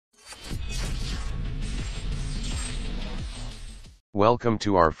Welcome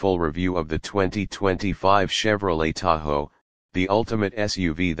to our full review of the 2025 Chevrolet Tahoe, the ultimate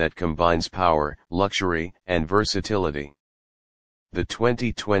SUV that combines power, luxury, and versatility. The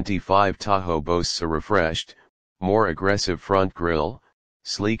 2025 Tahoe boasts a refreshed, more aggressive front grille,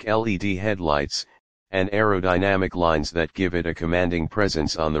 sleek LED headlights, and aerodynamic lines that give it a commanding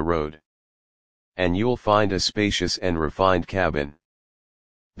presence on the road. And you'll find a spacious and refined cabin.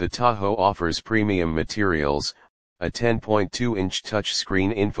 The Tahoe offers premium materials, a 10.2-inch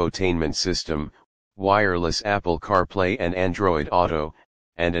touchscreen infotainment system, wireless Apple CarPlay and Android Auto,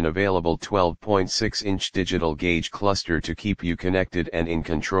 and an available 12.6-inch digital gauge cluster to keep you connected and in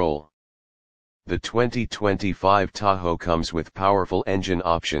control. The 2025 Tahoe comes with powerful engine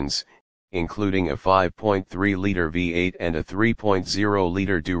options, including a 5.3-liter V8 and a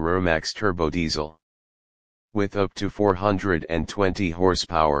 3.0-liter Duramax turbo diesel. With up to 420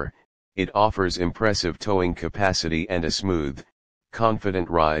 horsepower, it offers impressive towing capacity and a smooth, confident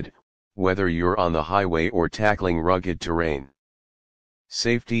ride, whether you're on the highway or tackling rugged terrain.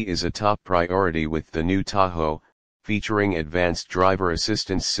 Safety is a top priority with the new Tahoe, featuring advanced driver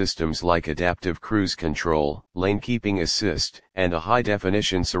assistance systems like adaptive cruise control, lane keeping assist, and a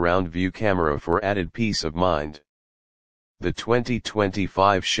high-definition surround view camera for added peace of mind. The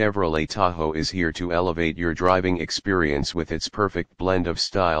 2025 Chevrolet Tahoe is here to elevate your driving experience with its perfect blend of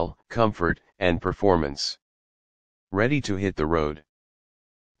style, comfort, and performance. Ready to hit the road?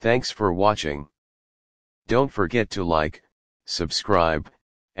 Thanks for watching. Don't forget to like, subscribe,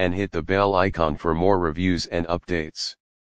 and hit the bell icon for more reviews and updates.